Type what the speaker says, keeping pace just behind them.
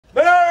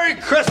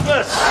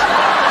Christmas!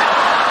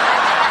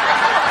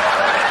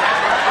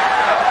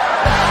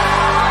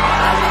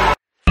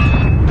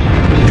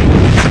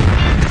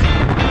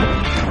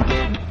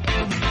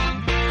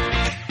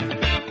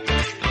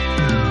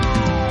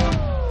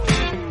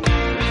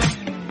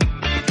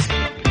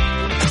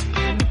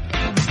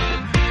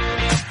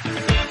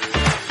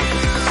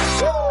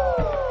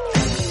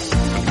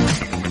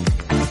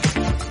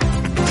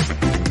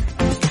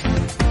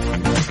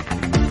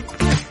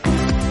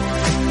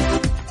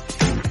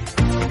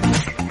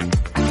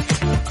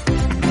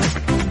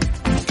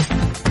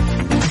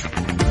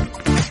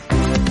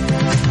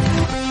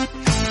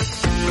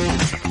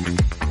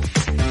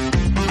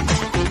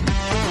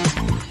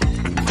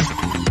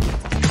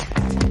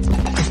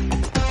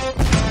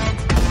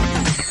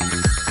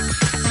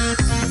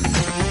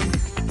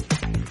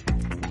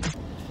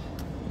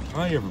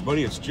 Hi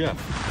everybody, it's Jeff.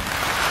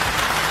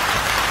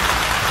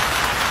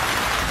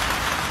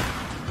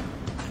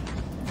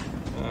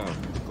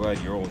 Glad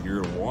you're all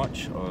here to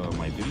watch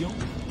my video.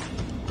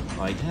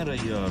 I had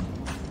I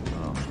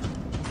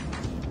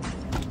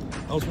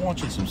was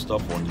watching some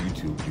stuff on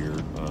YouTube here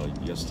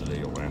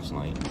yesterday or last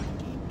night,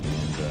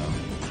 and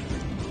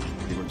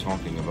they were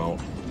talking about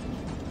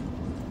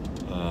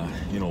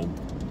you know,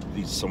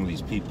 some of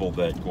these people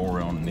that go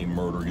around and they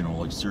murder, you know,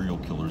 like serial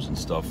killers and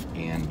stuff,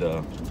 and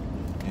the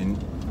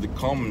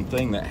common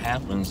thing that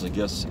happens, I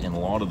guess, in a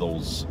lot of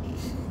those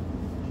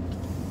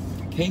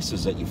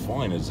cases that you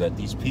find is that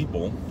these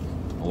people,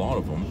 a lot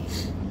of them,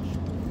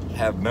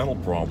 have mental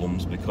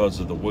problems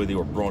because of the way they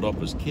were brought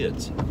up as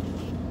kids.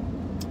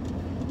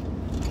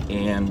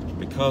 And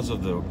because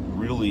of the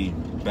really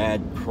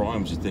bad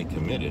crimes that they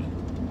committed,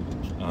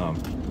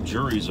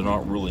 juries are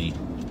not really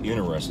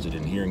interested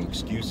in hearing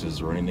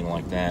excuses or anything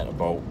like that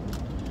about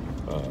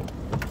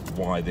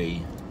why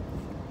they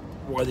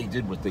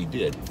did what they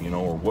did, you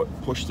know, or what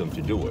pushed them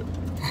to do it.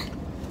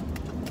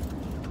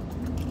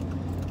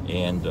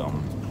 And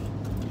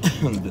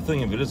the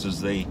thing of it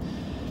is they,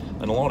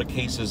 in a lot of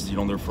cases, you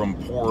know, they're from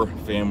poor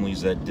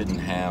families that didn't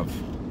have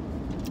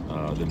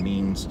the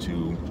means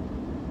to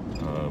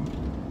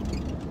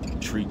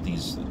treat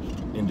these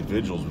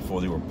individuals before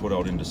they were put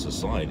out into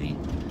society,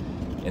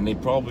 and they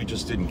probably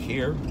just didn't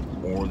care,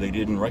 or they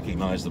didn't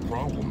recognize the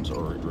problems,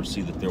 or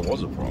see that there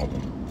was a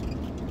problem.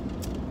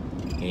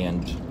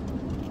 And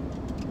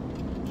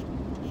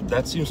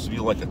that seems to be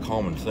like a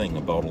common thing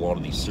about a lot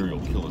of these serial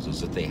killers,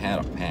 is that they had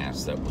a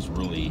past that was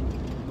really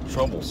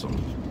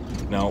troublesome.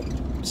 Now,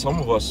 some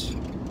of us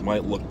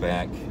might look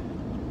back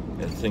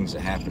at things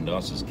that happened to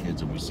us as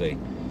kids and we say,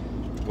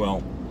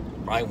 well,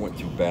 I went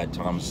through bad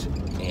times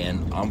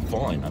and I'm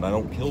fine and I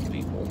don't kill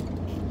people.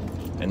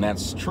 And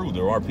that's true.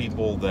 There are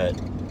people that,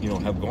 you know,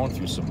 have gone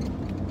through some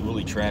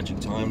really tragic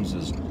times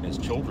as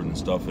children and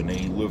stuff, and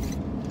they live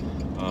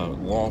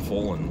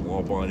lawful and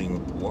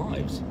law-abiding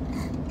lives.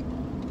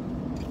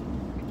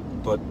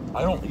 But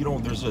I don't, you know,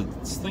 there's a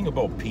thing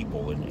about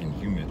people and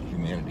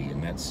humanity,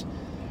 and that's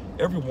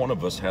every one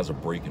of us has a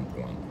breaking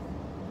point.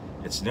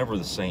 It's never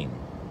the same,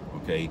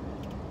 okay?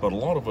 But a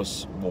lot of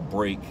us will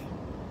break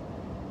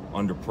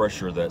under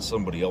pressure that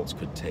somebody else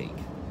could take.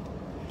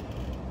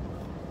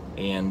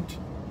 And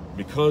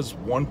because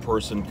one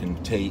person can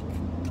take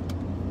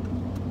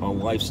a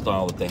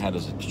lifestyle that they had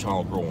as a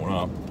child growing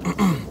up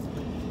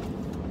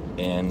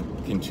and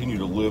continue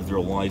to live their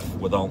life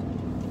without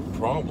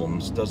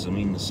problems, doesn't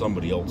mean that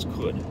somebody else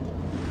could. Human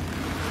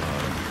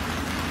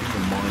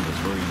mind is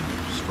very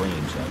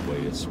strange that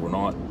way. We're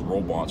not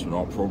robots, we're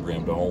not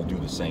programmed to all do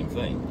the same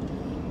thing.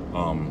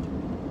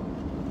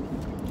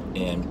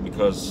 And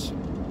because,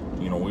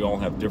 you know, we all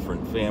have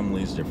different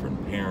families,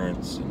 different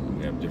parents, and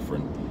we have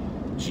different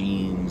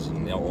genes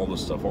and all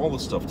this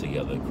stuff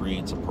together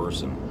creates a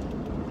person.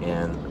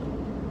 And,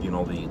 you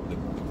know, the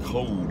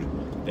code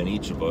in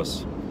each of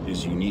us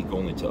is unique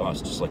only to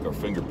us, just like our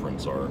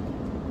fingerprints are.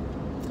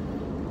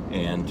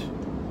 And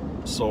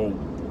so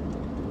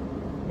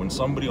when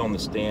somebody on the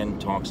stand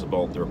talks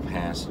about their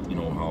past, you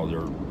know, how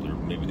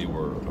maybe they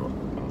were a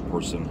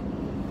person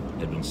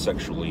had been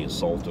sexually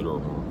assaulted or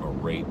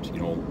raped, you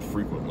know,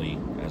 frequently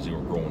as they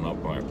were growing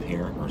up by a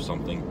parent or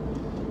something,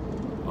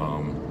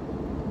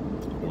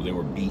 or they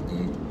were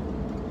beaten,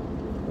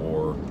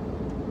 or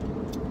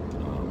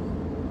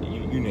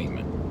you name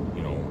it,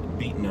 you know,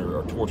 beaten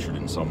or tortured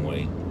in some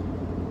way.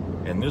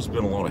 And there's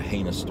been a lot of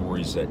heinous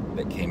stories that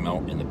came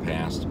out in the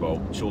past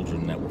about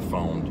children that were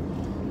found,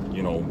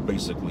 you know,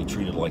 basically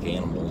treated like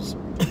animals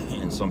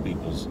in some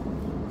people's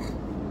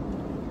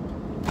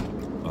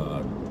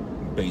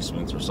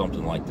basements or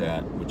something like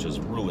that, which is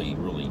really,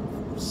 really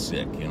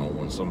sick, you know,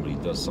 when somebody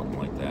does something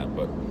like that.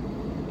 But,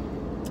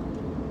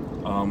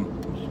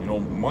 you know,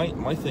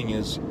 my thing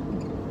is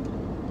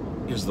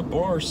the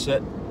bar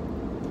set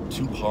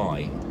too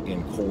high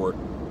in court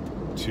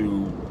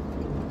to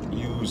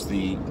use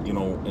the, you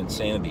know,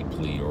 insanity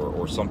plea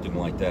or something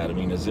like that? I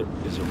mean, is it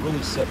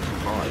really set too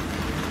high?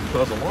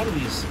 Because a lot of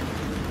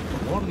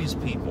these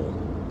people,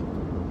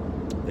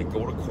 they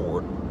go to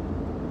court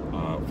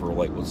for,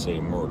 like, let's say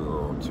a murder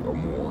or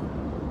more,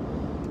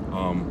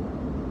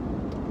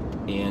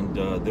 And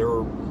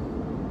they're,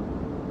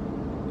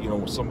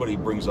 somebody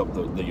brings up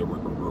the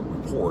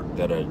report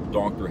that a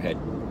doctor had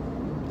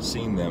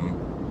seen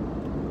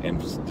them and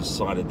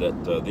decided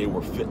that they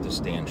were fit to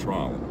stand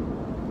trial.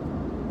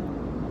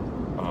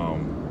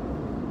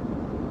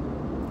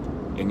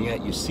 And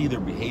yet you see their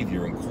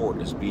behavior in court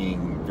as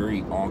being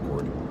very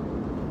awkward.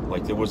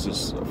 Like there was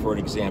this, for an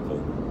example,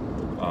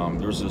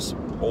 there's this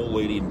old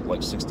lady,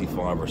 like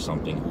 65 or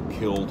something, who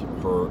killed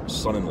her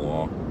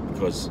son-in-law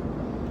because,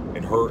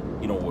 and her,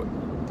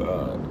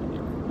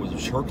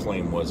 her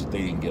claim was that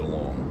they didn't get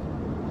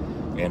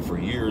along. And for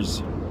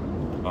years,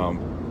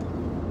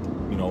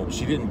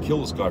 she didn't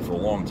kill this guy for a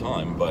long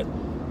time, but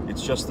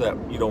it's just that,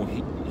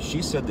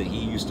 she said that he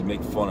used to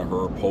make fun of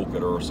her, poke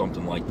at her or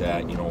something like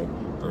that, and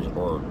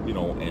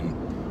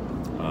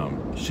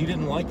she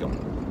didn't like him.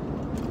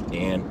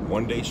 And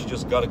one day she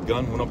just got a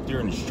gun, went up there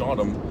and shot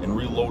him and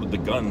reloaded the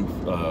gun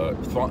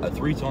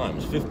 3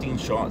 times, 15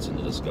 shots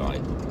into this guy.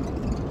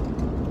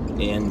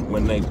 And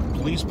when the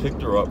police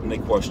picked her up and they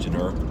questioned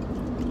her,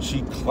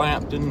 she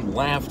clapped and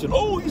laughed and,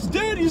 oh, he's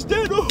dead,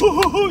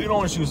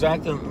 and she was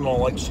acting,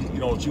 like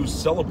she was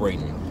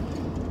celebrating.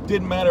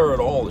 Didn't matter at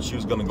all that she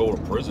was going to go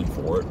to prison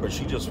for it, but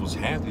she just was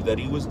happy that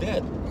he was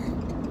dead.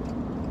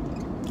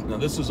 Now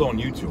this is on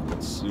YouTube.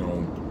 It's,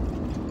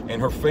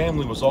 and her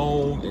family was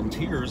all in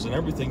tears and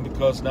everything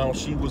because now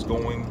she was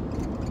going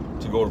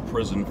to go to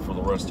prison for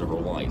the rest of her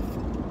life.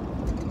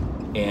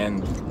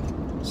 And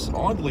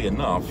oddly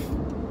enough,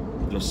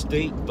 the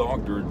state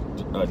doctor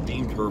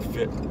deemed her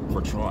fit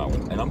for trial.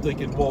 And I'm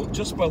thinking, well,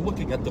 just by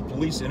looking at the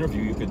police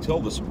interview, you could tell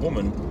this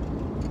woman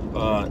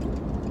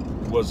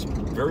was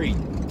very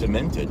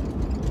demented.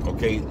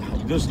 Okay,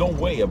 there's no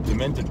way a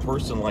demented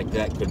person like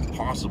that could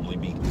possibly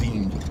be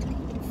deemed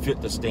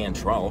fit to stand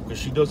trial because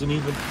she doesn't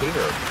even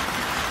care.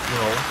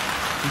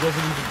 She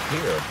doesn't even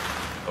care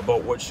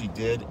about what she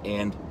did,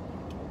 and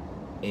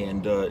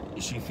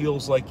she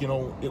feels like,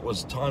 it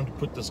was time to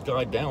put this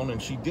guy down, and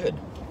she did.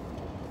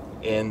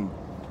 And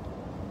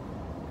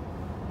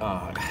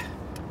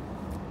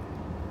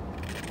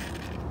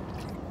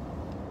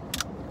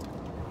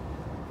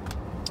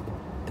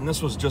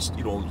this was just,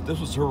 this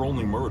was her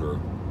only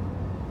murder,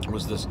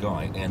 was this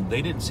guy, and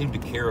they didn't seem to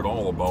care at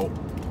all about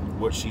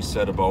what she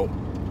said about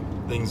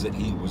things that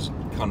he was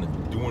kind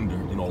of doing to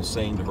her,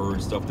 saying to her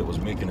and stuff that was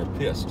making her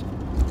pissed.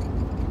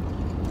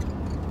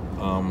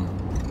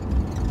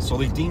 So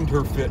they deemed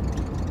her fit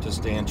to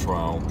stand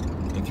trial,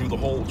 and through the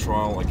whole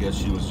trial, I guess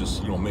she was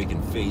just,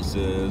 making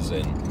faces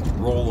and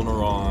rolling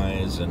her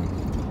eyes and,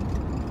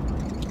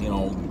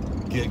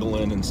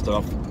 giggling and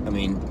stuff. I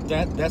mean,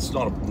 that's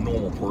not a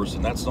normal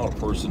person. That's not a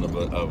person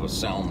of a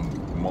sound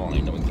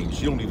mind. I mean,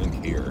 she don't even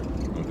care,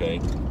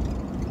 okay?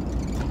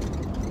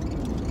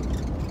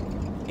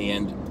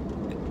 And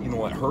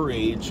at her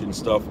age and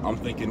stuff, I'm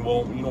thinking,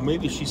 well,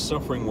 maybe she's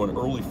suffering with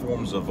early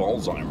forms of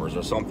Alzheimer's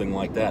or something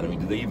like that. I mean,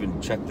 did they even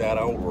check that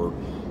out, or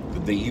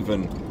did they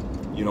even,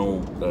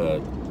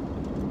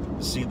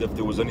 see if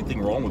there was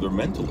anything wrong with her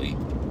mentally?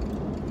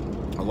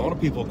 A lot of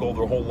people go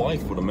their whole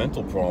life with a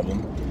mental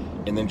problem,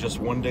 and then just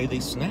one day they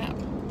snap,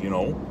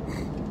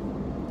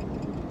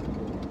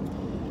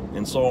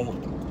 And so,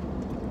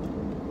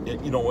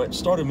 it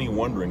started me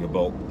wondering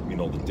about,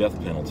 the death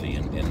penalty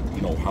and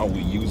how we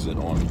use it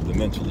on the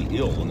mentally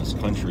ill in this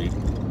country,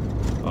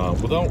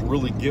 without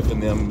really giving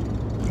them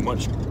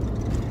much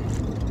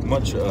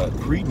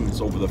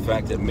credence over the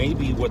fact that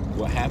maybe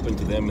what happened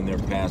to them in their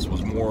past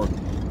was more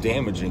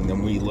damaging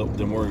than we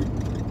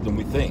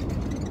think.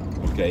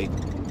 Okay,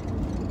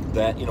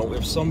 that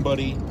if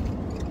somebody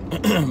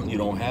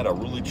had a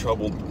really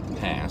troubled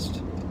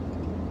past,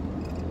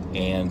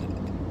 and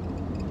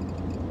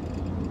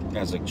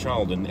as a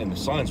child, and the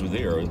signs were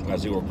there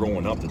as they were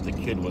growing up that the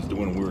kid was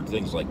doing weird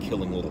things like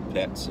killing little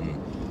pets and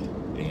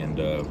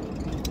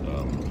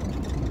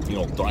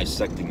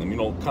dissecting them,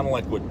 kind of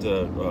like what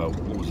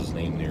was his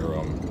name there,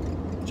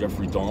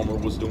 Jeffrey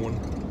Dahmer was doing.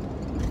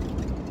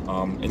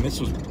 And this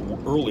was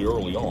early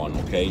on,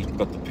 okay,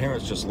 but the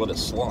parents just let it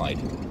slide.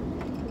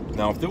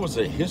 Now, if there was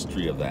a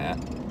history of that,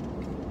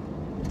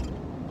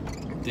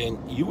 then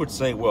you would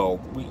say, well,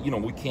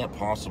 we can't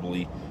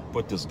possibly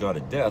put this guy to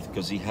death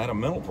because he had a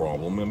mental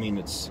problem. I mean,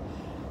 it's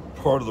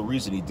part of the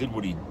reason he did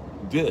what he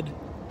did.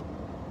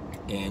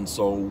 And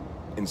so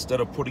instead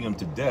of putting him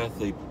to death,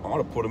 they ought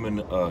to put him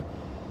in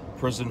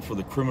prison for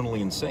the criminally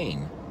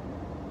insane,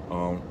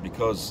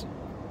 because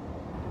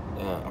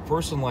a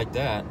person like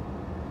that,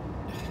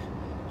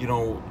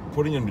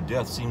 putting him to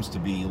death seems to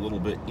be a little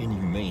bit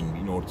inhumane,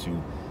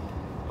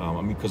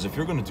 because if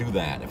you're going to do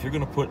that, if you're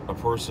going to put a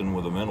person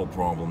with a mental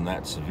problem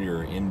that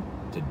severe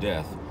into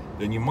death,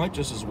 then you might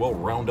just as well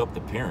round up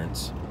the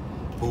parents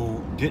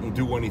who didn't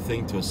do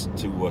anything to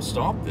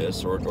stop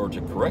this or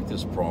to correct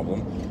this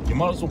problem. You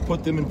might as well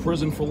put them in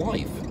prison for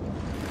life.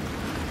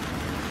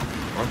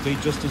 Aren't they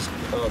just as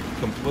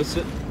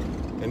complicit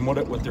in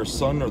what their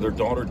son or their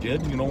daughter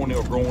did, when they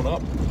were growing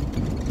up?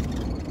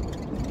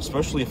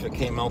 Especially if it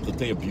came out that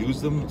they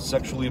abused them,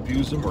 sexually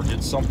abused them, or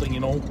did something,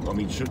 I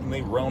mean, shouldn't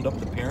they round up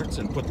the parents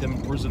and put them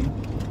in prison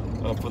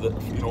for the,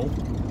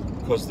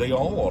 because they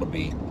all ought to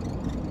be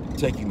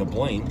taking the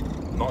blame,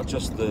 not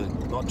just the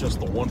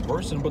one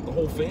person, but the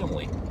whole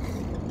family.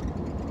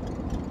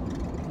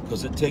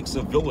 Because it takes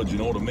a village, you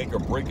know, to make or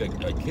break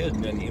a kid,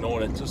 and you know,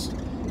 and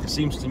it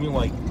seems to me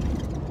like,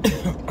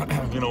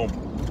 you know,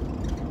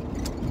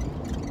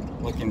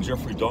 like in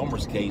Jeffrey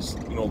Dahmer's case,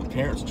 you know, the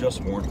parents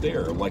just weren't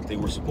there like they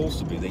were supposed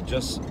to be. They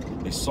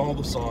saw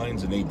the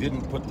signs and they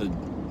didn't put the,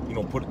 you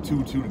know, put two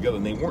and two together,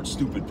 and they weren't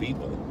stupid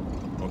people,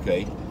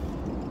 okay?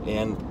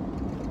 And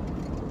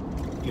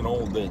you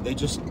know, they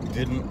just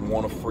didn't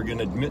want to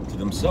friggin' admit to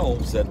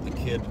themselves that the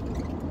kid,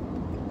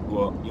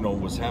 well, you know,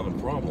 was having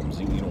problems.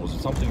 You know, was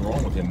something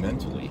wrong with him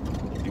mentally.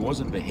 He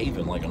wasn't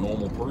behaving like a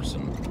normal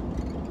person,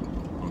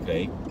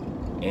 okay?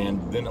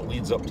 And then it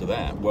leads up to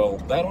that. Well,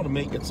 that ought to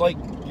make, it's like,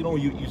 you know,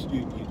 you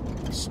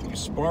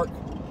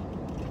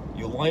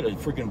light a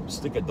freaking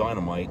stick of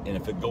dynamite, and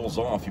if it goes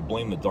off, you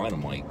blame the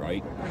dynamite,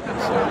 right?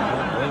 So you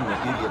don't blame the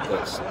idiot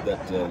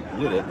that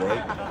lit it,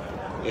 right?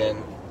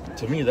 And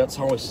to me, that's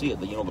how I see it.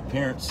 That, you know, the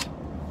parents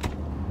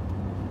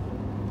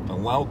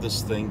allowed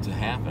this thing to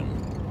happen,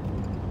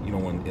 you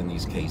know, in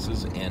these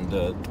cases, and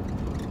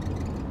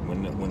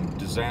when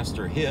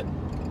disaster hit,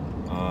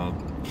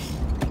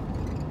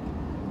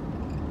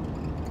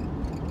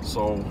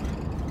 so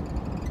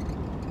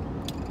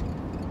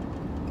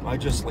I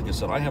just, like I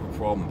said, I have a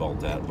problem about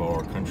that, about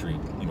our country,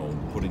 you know,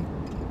 putting,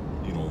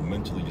 you know,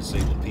 mentally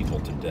disabled people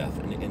to death,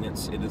 and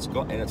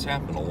it's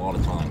happened a lot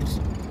of times.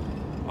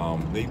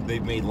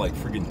 They've made like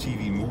friggin'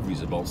 TV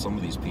movies about some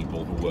of these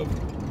people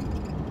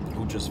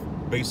who just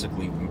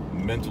basically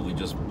mentally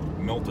just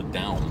melted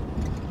down,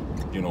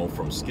 you know,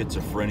 from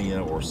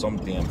schizophrenia or some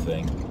damn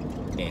thing,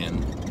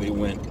 and they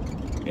went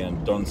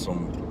and done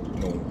some,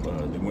 you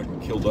know, they went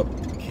and killed up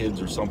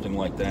kids or something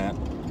like that,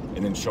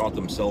 and then shot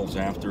themselves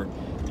after.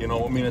 You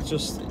know, I mean, it's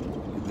just,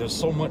 there's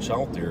so much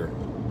out there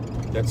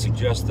that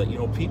suggests that, you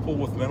know, people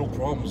with mental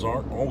problems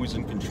aren't always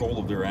in control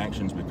of their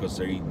actions because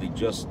they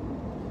just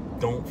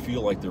don't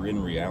feel like they're in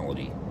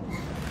reality.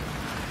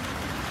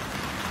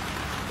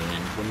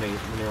 And when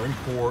they're in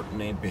court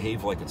and they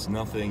behave like it's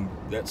nothing,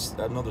 that's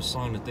another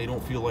sign that they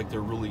don't feel like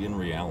they're really in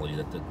reality,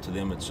 that to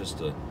them it's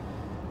just a,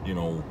 you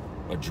know,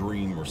 a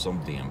dream or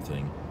some damn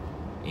thing.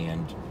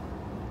 And,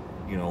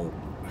 you know,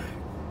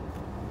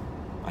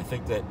 I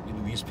think that, you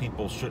know, these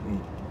people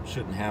shouldn't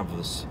have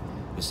this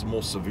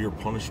most severe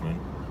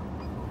punishment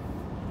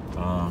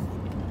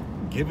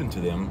given to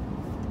them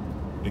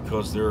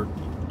because they're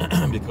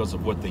because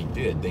of what they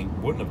did. They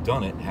wouldn't have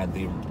done it had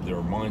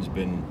their minds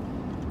been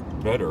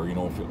better. You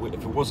know, if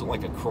it wasn't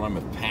like a crime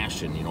of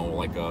passion, you know,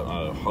 like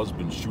a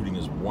husband shooting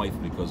his wife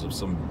because of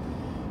some,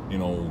 you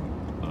know,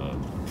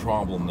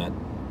 problem that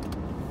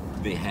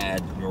they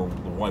had, you know,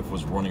 the wife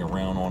was running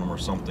around on him or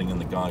something, and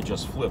the guy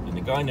just flipped, and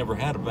the guy never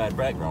had a bad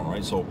background,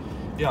 right? So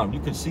yeah, you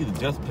could see the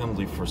death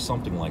penalty for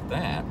something like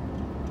that,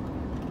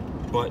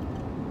 but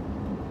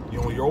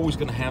you know, you're always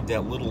going to have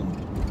that little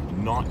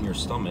knot in your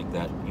stomach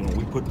that, you know,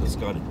 we put this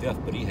guy to death,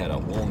 but he had a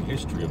long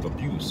history of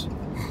abuse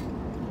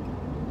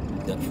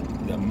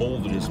that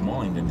molded his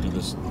mind into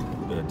this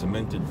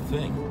demented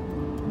thing.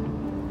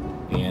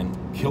 And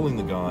killing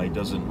the guy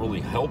doesn't really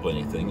help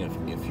anything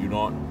if you're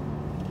not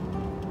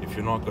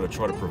going to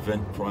try to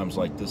prevent crimes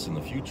like this in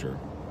the future.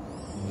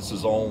 This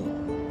is all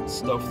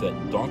stuff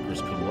that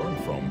doctors could learn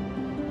from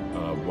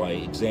by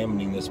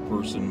examining this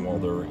person while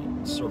they're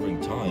serving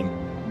time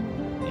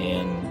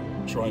and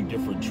trying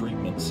different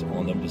treatments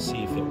on them to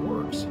see if it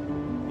works.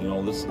 You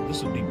know, this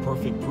would be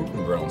perfect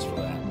proving grounds for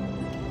that.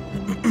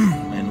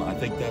 And I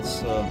think that's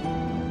the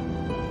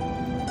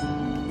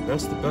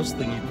best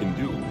thing you can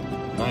do.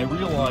 And I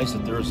realize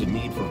that there is a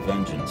need for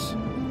vengeance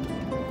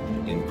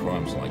in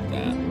crimes like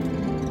that.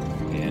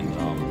 And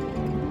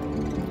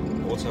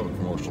well, let's have a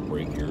commercial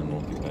break here, and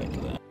we'll get back to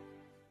that.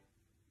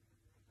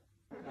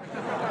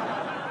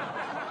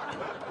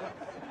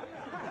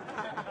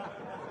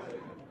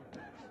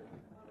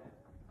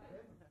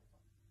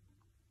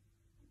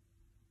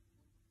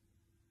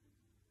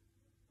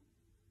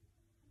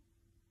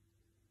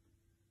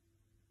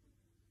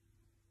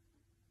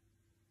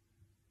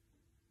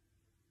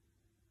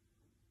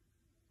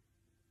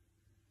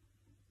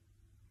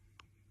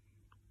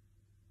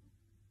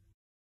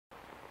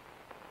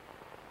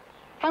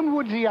 I'm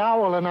Woodsy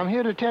Owl, and I'm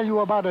here to tell you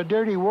about a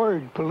dirty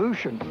word,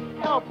 pollution.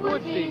 Help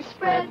Woodsy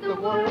spread the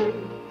word.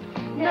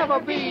 Never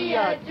be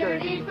a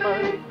dirty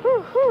bird.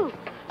 Hoo-hoo.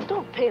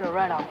 Don't paint or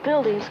write on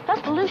buildings.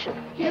 That's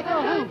pollution. Give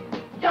a hoot.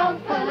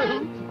 Don't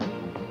pollute.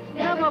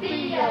 Never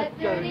be a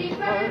dirty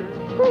bird.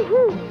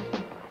 Hoo-hoo.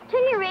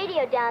 Turn your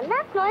radio down.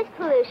 That's noise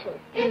pollution.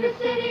 In the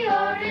city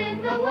or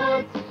in the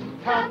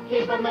woods, help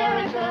keep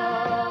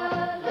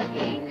America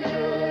looking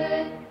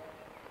good.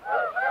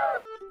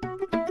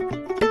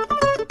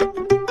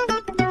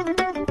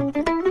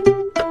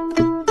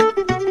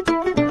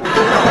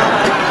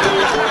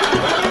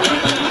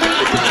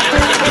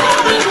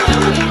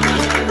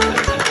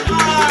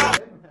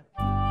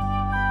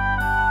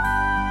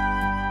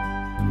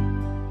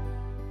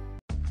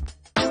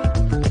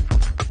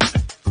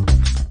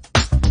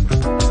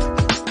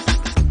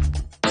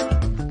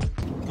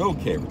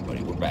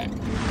 everybody. We're back.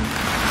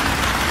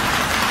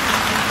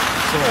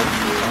 So,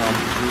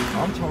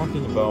 I'm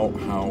talking about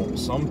how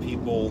some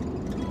people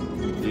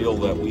feel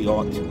that we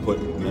ought to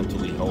put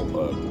mentally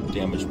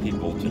damaged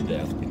people to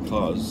death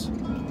because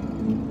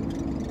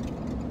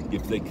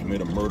if they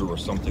commit a murder or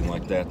something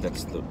like that,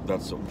 that's the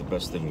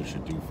best thing we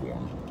should do for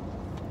them.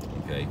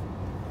 Okay,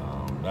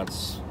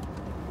 that's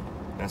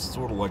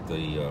sort of like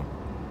the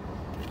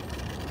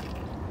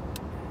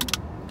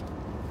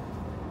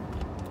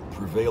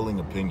prevailing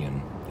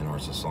opinion in our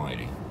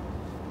society.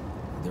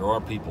 There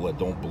are people that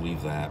don't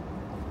believe that.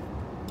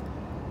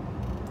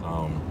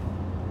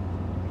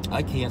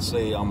 I can't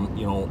say I'm,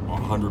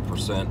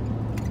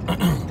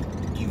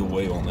 100% either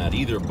way on that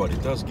either, but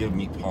it does give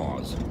me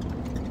pause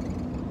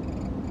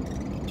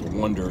to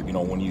wonder,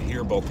 when you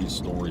hear about these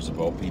stories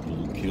about people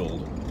who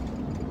killed,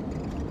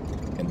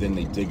 and then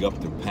they dig up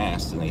their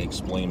past and they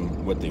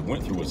explain what they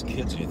went through as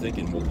kids, and you're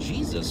thinking, well,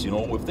 Jesus,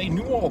 if they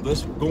knew all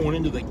this going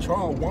into the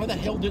trial, why the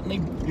hell didn't they,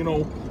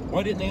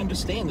 why didn't they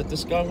understand that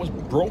this guy was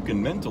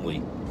broken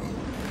mentally?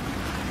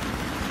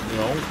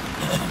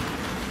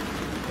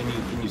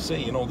 And you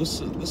say,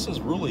 this is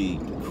really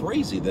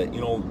crazy that,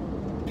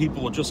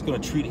 people are just going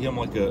to treat him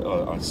like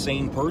a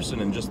sane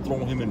person and just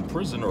throw him in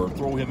prison or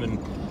throw him in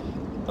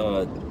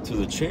to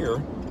the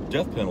chair,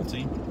 death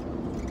penalty.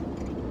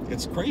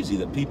 It's crazy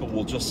that people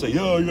will just say,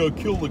 yeah,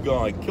 kill the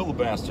guy, kill the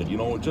bastard,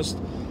 just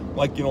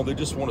like, they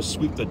just want to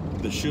sweep the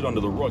shit under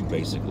the rug,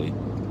 basically.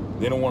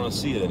 They don't want to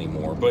see it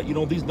anymore. But,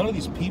 none of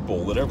these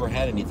people that ever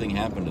had anything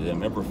happen to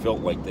them ever felt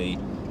like they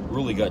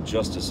really got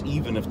justice,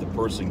 even if the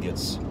person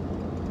gets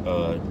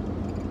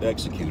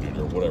executed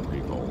or whatever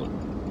you call it.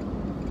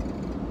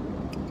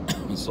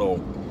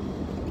 So,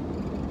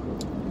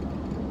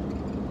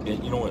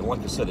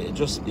 like I said, it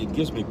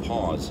gives me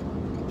pause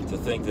to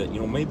think that,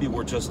 maybe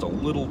we're just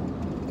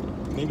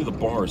maybe the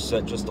bar is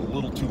set just a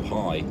little too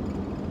high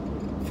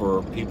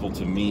for people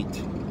to meet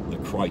the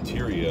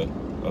criteria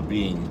of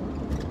being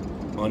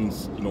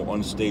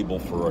unstable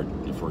for a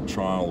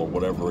trial or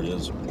whatever it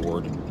is,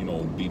 or to,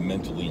 be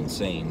mentally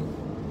insane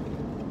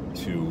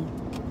to,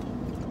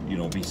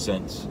 be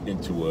sent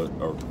into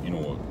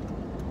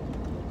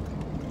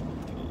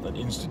an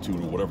institute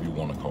or whatever you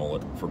want to call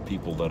it for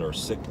people that are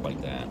sick like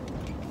that.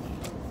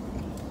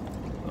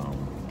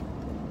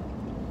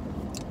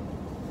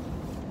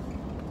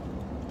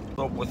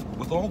 So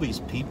with all these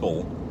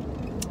people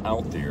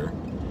out there,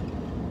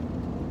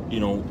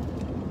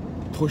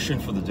 pushing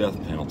for the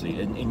death penalty,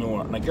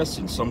 and I guess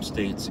in some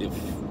states, if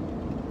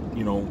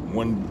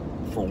when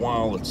for a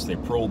while they're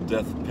pro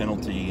death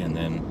penalty, and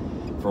then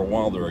for a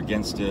while they're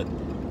against it.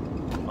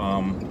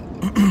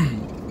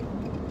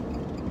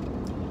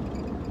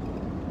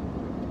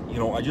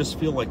 I just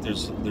feel like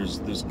there's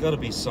got to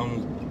be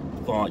some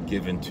thought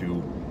given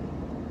to,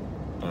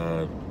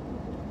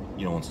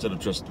 instead of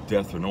just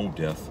death or no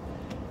death,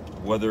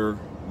 whether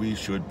we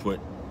should put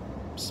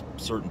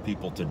certain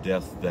people to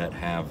death that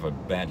have a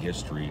bad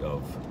history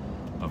of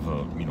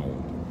a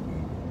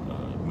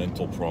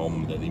mental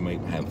problem, that they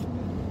might have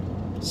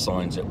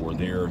signs that were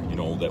there,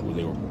 that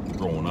they were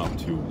growing up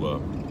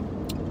to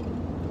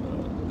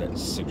that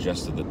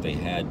suggested that they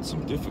had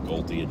some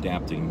difficulty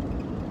adapting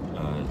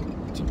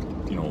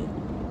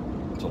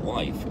to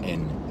life.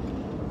 And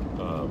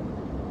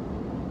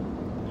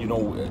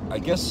I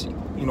guess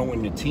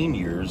in the teen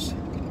years,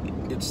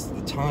 it's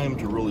the time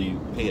to really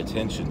pay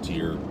attention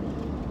to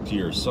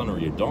your son or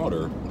your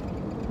daughter,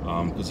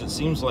 because it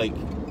seems like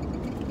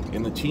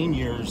in the teen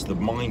years the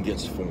mind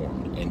gets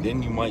formed, and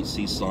then you might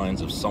see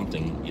signs of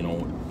something,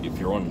 if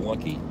you're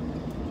unlucky,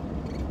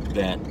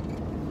 that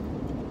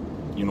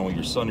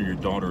your son or your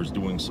daughter is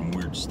doing some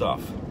weird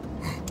stuff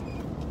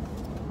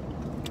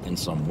in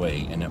some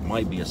way, and it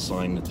might be a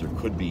sign that there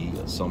could be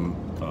some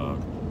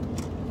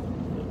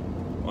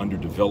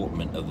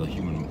underdevelopment of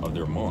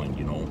their mind,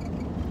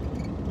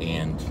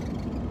 and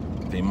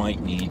they might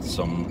need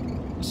some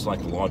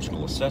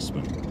psychological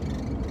assessment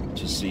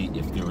to see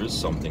if there is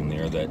something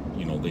there that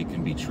they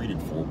can be treated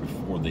for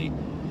before they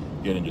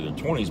get into their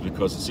 20s,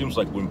 because it seems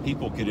like when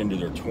people get into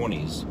their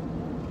 20s,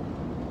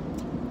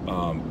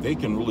 they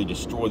can really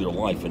destroy their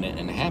life, and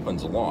it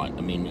happens a lot.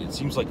 I mean, it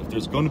seems like if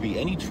there's going to be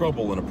any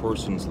trouble in a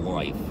person's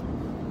life,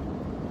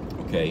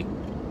 okay,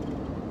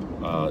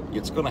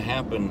 it's going to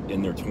happen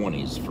in their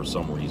 20s for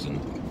some reason.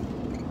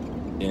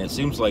 And it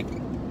seems like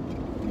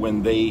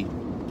when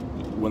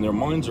their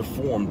minds are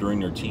formed during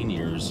their teen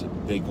years,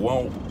 they go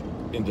out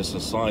into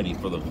society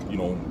for the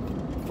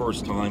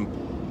first time,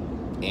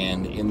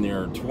 and in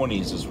their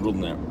 20s is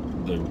really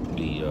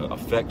the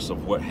effects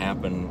of what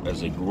happened as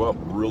they grew up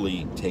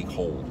really take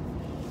hold.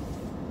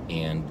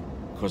 And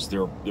because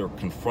they're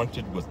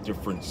confronted with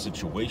different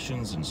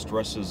situations and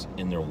stresses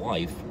in their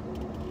life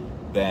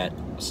that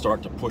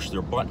start to push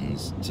their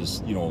buttons,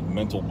 to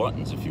mental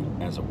buttons,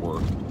 as it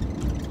were.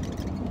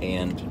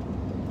 And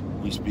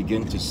we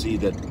begin to see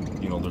that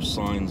there's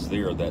signs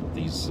there that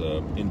these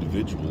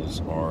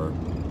individuals are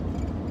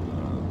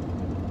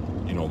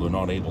they're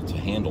not able to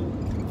handle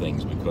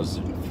things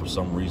because for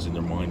some reason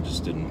their mind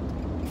just didn't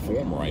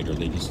form right, or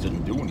they just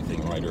didn't do anything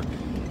right, or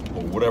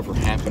or whatever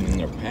happened in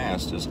their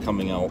past is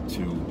coming out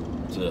to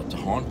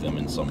haunt them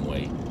in some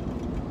way.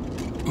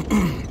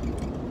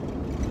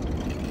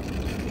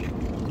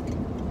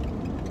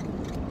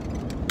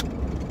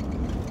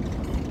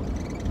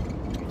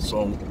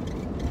 So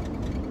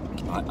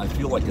I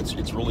feel like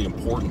it's really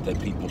important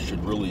that people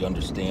should really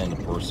understand a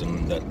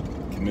person that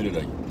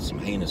committed some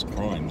heinous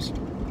crimes,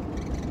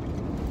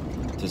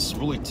 to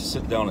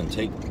sit down and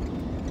take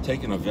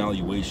an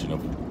evaluation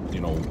of,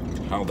 you know,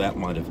 how that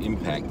might have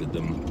impacted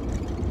them,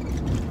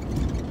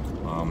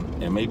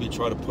 and maybe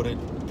try to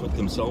put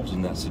themselves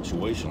in that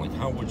situation. Like,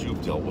 how would you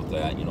have dealt with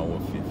that? You know,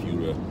 if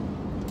you,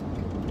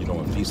 you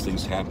know, if these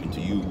things happened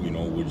to you, you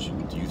know,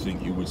 do you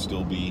think you would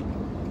still be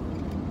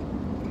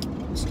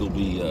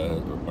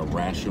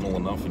rational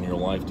enough in your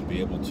life to be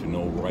able to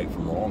know right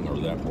from wrong,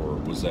 or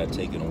was that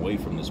taken away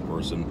from this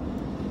person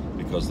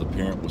because the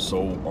parent was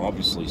so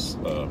obviously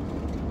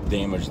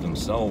damaged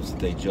themselves that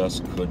they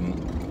just couldn't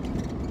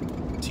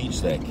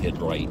teach that kid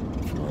right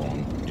from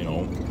wrong? You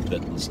know,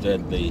 that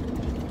instead they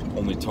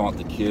only taught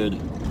the kid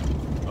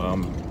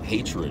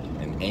hatred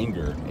and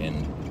anger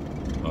and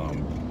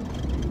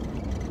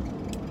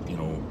you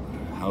know,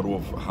 how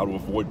to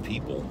avoid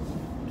people,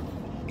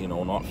 you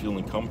know, not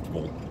feeling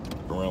comfortable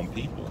around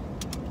people.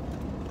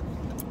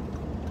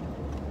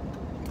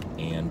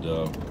 And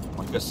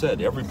like I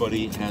said,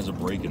 everybody has a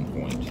breaking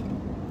point.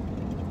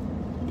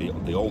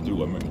 They all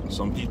do. I mean,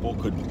 some people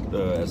could,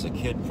 as a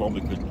kid,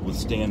 probably could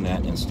withstand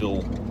that and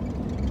still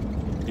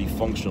be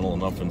functional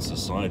enough in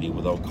society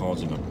without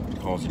causing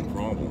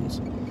problems.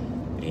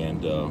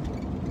 And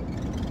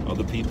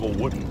other people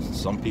wouldn't.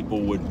 Some people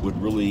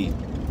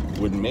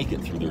wouldn't make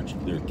it through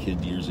their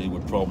kid years. They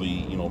would probably,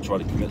 you know, try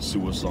to commit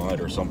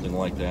suicide or something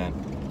like that.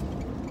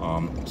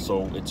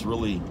 So it's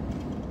really,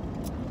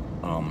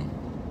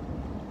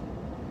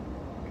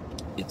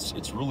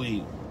 it's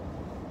really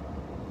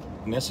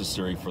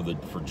necessary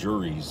for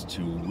juries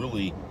to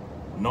really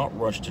not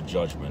rush to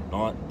judgment,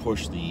 not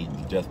push the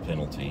death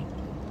penalty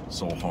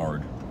so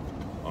hard,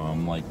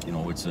 like, you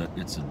know, it's a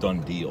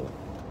done deal,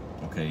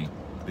 okay?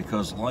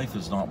 Because life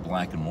is not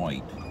black and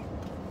white.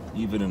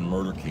 Even in a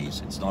murder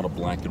case, it's not a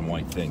black and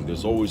white thing.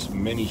 There's always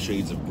many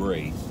shades of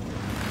gray.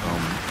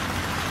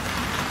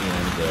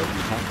 And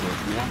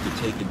we have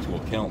to take into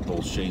account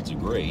those shades of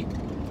gray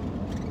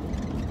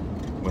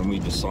when we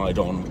decide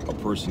on a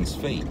person's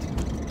fate.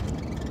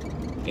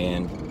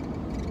 And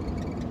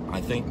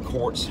I think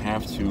courts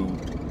have to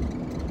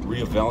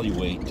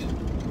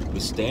reevaluate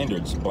the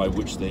standards by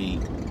which they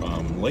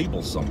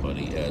label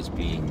somebody as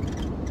being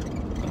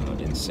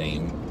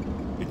insane,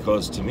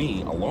 because to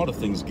me, a lot of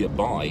things get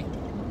by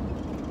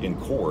in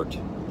court,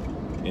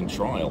 in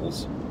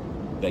trials,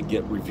 that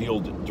get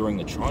revealed during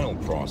the trial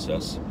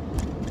process.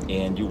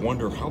 And you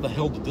wonder, how the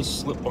hell did this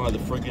slip by the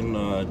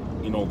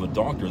friggin', you know, the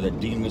doctor that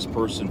deemed this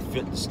person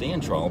fit to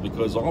stand trial?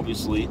 Because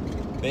obviously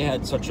they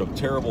had such a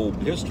terrible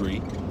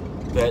history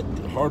that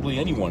hardly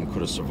anyone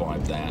could have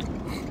survived that.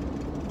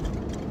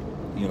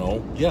 You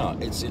know, yeah,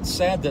 it's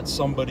sad that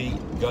somebody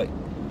got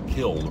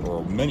killed,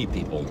 or many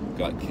people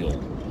got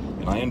killed.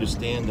 And I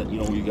understand that, you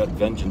know, you got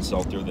vengeance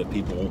out there that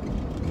people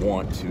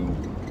want to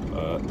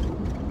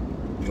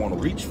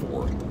reach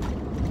for.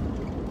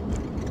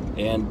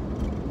 And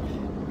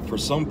for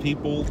some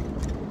people,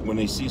 when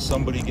they see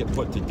somebody get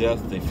put to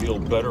death, they feel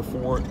better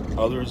for it.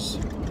 Others,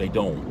 they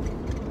don't.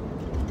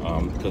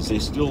 Because they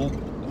still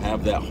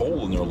have that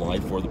hole in their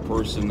life where the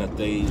person that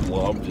they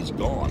loved is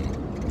gone.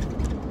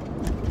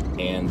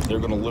 And they're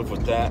going to live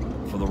with that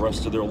for the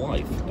rest of their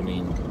life. I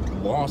mean,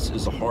 loss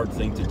is a hard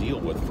thing to deal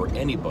with for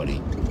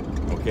anybody.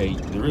 Okay,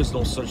 there is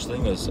no such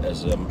thing as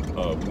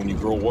when you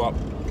grow up,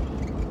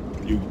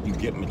 you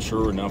get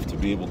mature enough to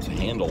be able to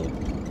handle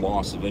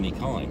loss of any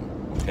kind.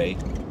 Okay,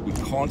 we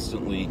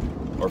constantly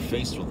are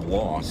faced with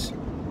loss,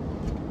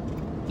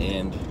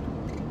 and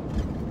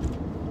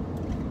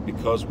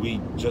because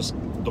we just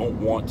don't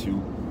want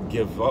to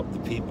give up the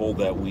people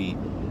that we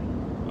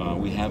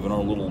have in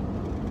our little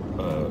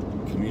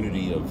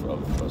community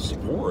of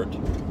support,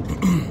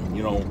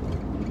 you know,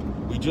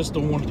 we just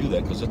don't want to do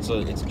that, because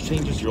it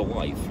changes your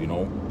life, you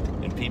know,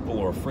 and people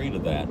are afraid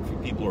of that.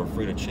 People are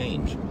afraid of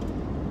change,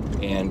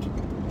 and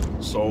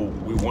so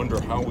we wonder,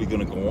 how are we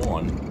going to go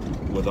on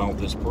without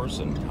this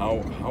person?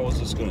 How is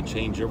this going to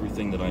change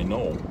everything that I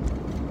know?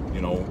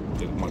 You know,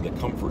 the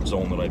comfort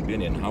zone that I've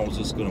been in. How is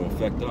this going to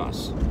affect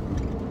us?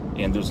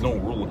 And there's no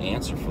real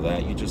answer for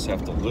that. You just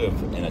have to live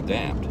and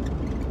adapt.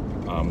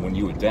 When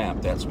you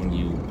adapt, that's when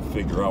you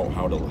figure out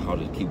how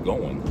to keep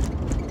going.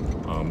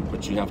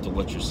 But you have to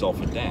let yourself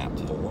adapt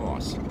to the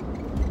loss.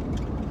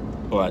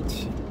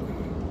 But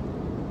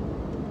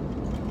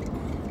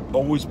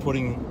always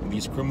putting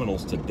these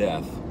criminals to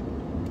death,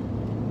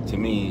 to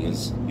me,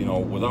 is, you know,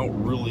 without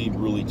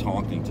really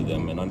talking to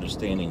them and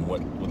understanding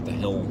what the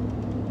hell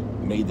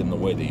made them the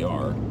way they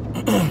are,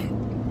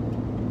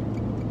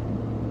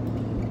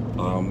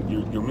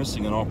 you're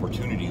missing an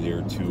opportunity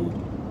there to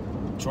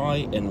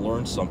try and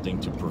learn something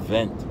to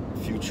prevent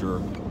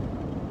future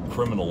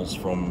criminals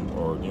from,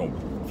 or, you know,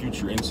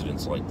 future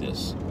incidents like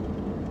this.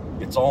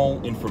 It's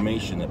all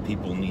information that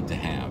people need to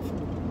have.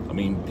 I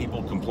mean,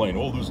 people complain,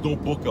 oh, there's no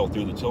book out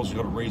there that tells you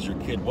how to raise your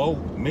kid. Well,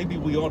 maybe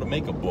we ought to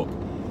make a book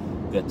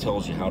that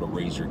tells you how to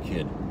raise your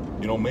kid.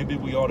 You know, maybe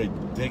we ought to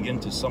dig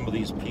into some of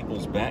these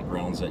people's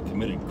backgrounds that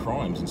committed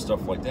crimes and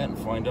stuff like that and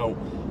find out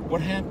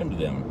what happened to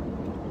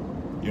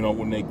them, you know,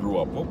 when they grew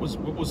up. What was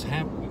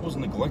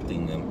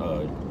neglecting them?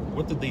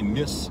 What did they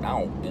miss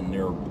out in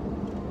their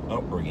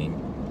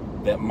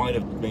upbringing that might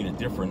have made a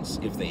difference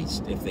if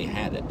they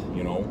had it,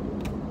 you know?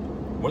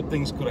 What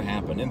things could have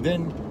happened? And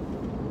then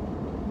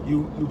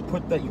you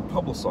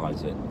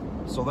publicize it,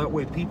 so that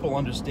way people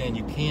understand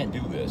you can't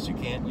do this. You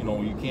can't, you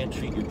know, you can't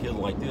treat your kid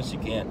like this. You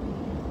can't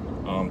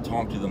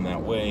talk to them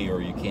that way,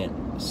 or you can't,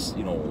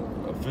 you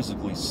know,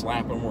 physically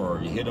slap them,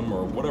 or you hit them,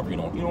 or whatever. You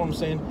know what I'm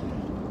saying?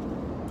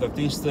 That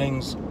these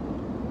things,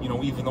 you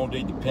know, even though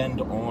they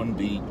depend on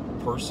the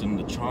person,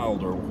 the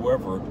child, or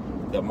whoever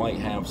that might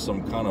have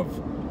some kind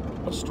of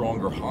a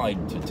stronger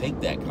hide to take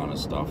that kind of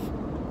stuff,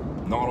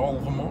 not all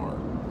of them are.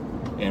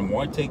 And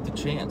why take the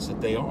chance that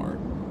they are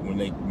when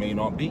they may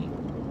not be?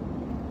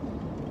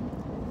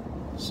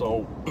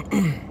 So,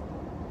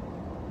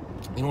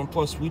 you know, and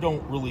plus we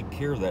don't really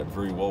care that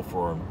very well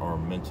for our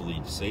mentally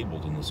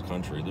disabled in this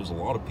country. There's a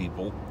lot of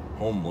people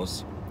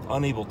homeless,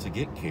 unable to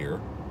get care.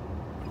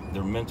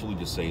 They're mentally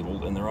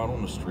disabled and they're out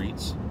on the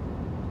streets.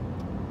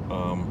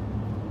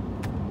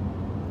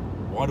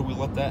 Why do we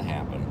let that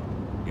happen?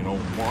 You know,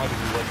 why do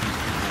we let these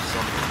people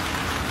suffer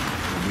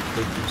when we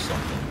could do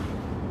something?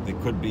 They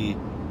could be,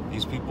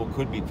 these people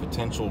could be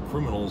potential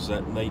criminals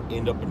that may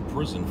end up in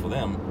prison for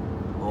them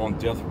or on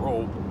death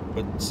row,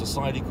 but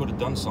society could have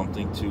done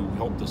something to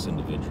help this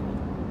individual.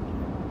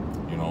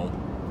 You know,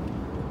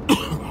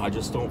 I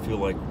just don't feel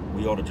like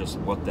we ought to just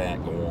let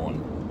that go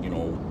on, you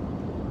know,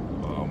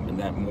 and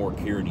that more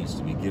care needs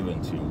to be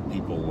given to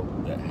people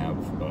that have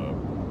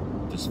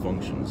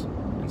dysfunctions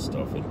and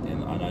stuff.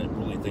 And I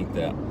really think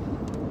that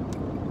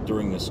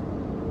during this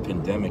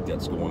pandemic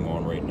that's going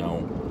on right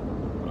now,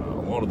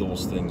 a lot of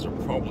those things are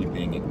probably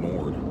being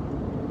ignored,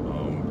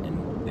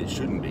 and it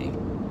shouldn't be.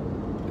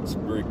 It's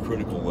very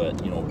critical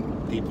that, you know,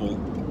 people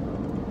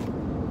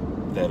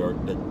that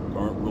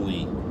aren't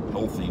really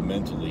healthy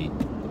mentally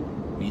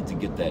need to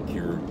get that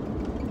care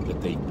that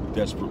they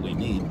desperately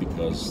need,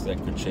 because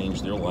that could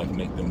change their life and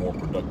make them more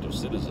productive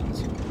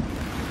citizens.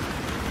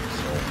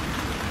 So,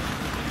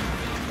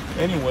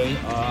 anyway,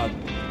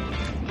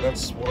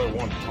 that's what I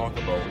want to talk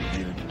about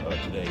here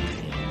today. And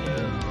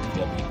if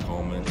you have any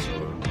comments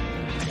or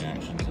any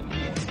reactions that you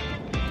want to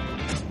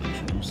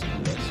introduce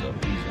into that stuff,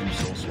 please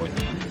do so I can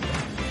read it.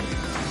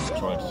 I'll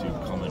try to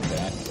comment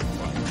back if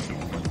I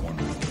want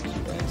to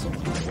add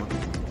something more.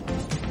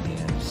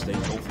 And stay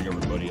healthy,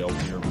 everybody out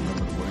there.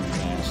 Remember to wear your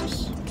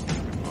masks.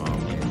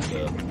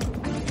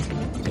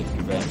 And take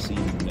your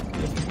vaccine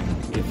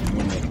if and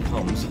when it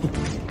comes.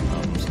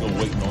 I'm still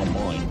waiting on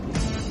mine.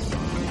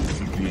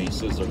 VA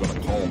says they're going to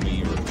call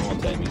me or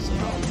contact me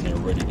somehow when they're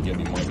ready to give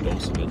me my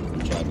dose of it,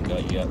 which I haven't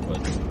got yet, but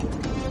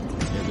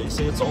yeah, they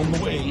say it's on the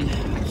way.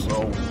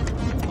 So,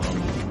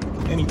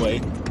 anyway,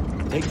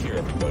 take care,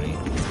 everybody.